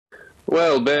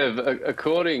Well, Bev,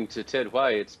 according to Ted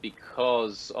Hui, it's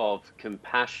because of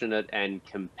compassionate and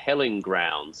compelling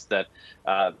grounds that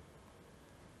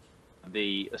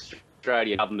the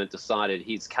Australian government decided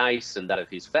his case and that of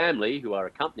his family, who are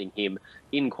accompanying him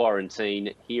in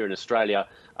quarantine here in Australia,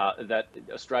 that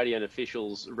Australian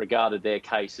officials regarded their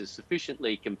case as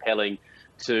sufficiently compelling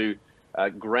to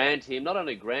grant him, not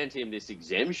only grant him this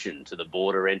exemption to the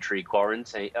border entry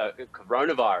quarantine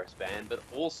coronavirus ban, but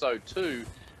also to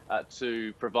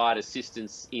provide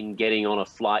assistance in getting on a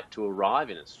flight to arrive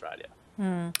in Australia.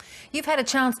 You've had a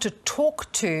chance to talk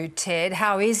to Ted.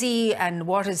 How is he and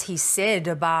what has he said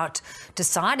about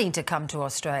deciding to come to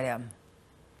Australia?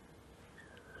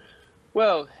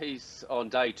 Well, he's on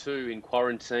day 2 in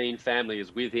quarantine. Family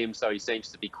is with him, so he seems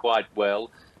to be quite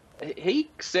well. He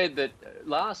said that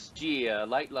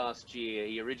late last year,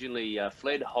 he originally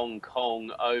fled Hong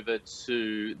Kong over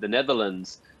to the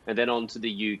Netherlands and then on to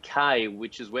the UK,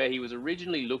 which is where he was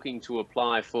originally looking to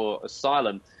apply for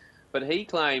asylum. But he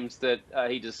claims that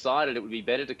he decided it would be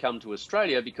better to come to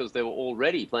Australia because there were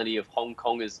already plenty of Hong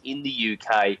Kongers in the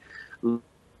UK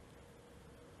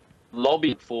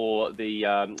lobbying for the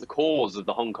cause of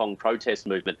the Hong Kong protest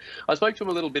movement. I spoke to him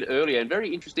a little bit earlier, and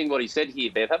very interesting what he said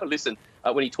here, Bev. Have a listen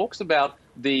when he talks about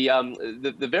the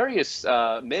various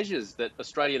measures that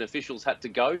Australian officials had to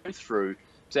go through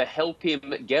to help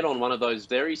him get on one of those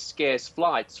very scarce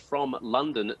flights from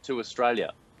London to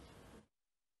Australia.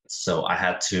 So I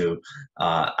had to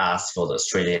ask for the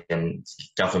Australian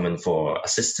government for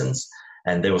assistance,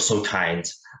 and they were so kind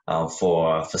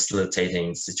for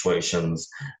facilitating situations,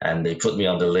 and they put me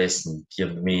on the list and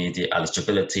give me the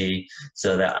eligibility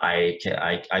so that I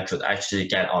could actually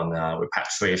get on a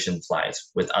repatriation flight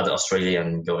with other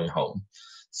Australians going home.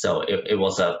 So it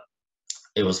was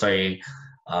very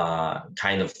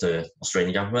kind of the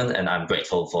Australian government, and I'm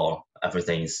grateful for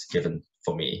everything is given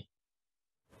for me.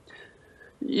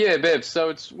 Yeah, Bev, so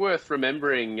it's worth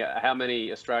remembering how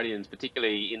many Australians,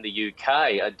 particularly in the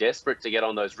UK, are desperate to get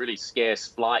on those really scarce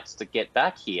flights to get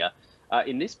back here.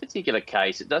 In this particular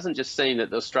case, it doesn't just seem that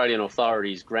the Australian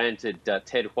authorities granted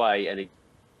Ted Hui an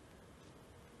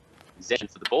exemption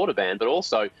for the border ban, but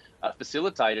also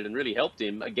facilitated and really helped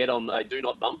him get on a do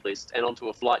not bump list and onto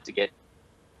a flight to get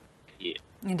here.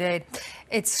 Indeed.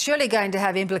 It's surely going to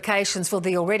have implications for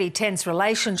the already tense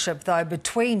relationship, though,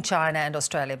 between China and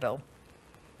Australia, Bill.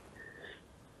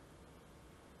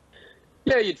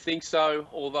 Yeah, you'd think so,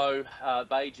 although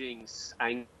Beijing's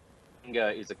anger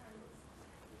is a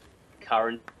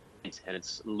current and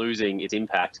it's losing its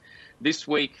impact. This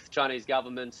week, the Chinese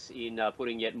government, in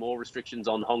putting yet more restrictions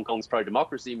on Hong Kong's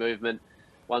pro-democracy movement,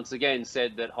 once again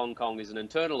said that Hong Kong is an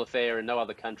internal affair and no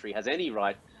other country has any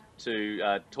right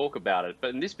to talk about it.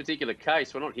 But in this particular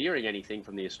case, we're not hearing anything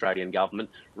from the Australian government.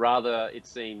 Rather, it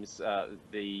seems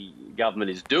the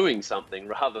government is doing something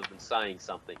rather than saying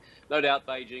something. No doubt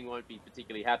Beijing won't be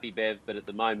particularly happy, Bev, but at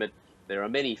the moment, there are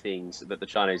many things that the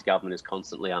Chinese government is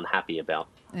constantly unhappy about.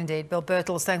 Indeed. Bill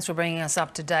Birtles, thanks for bringing us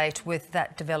up to date with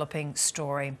that developing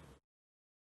story.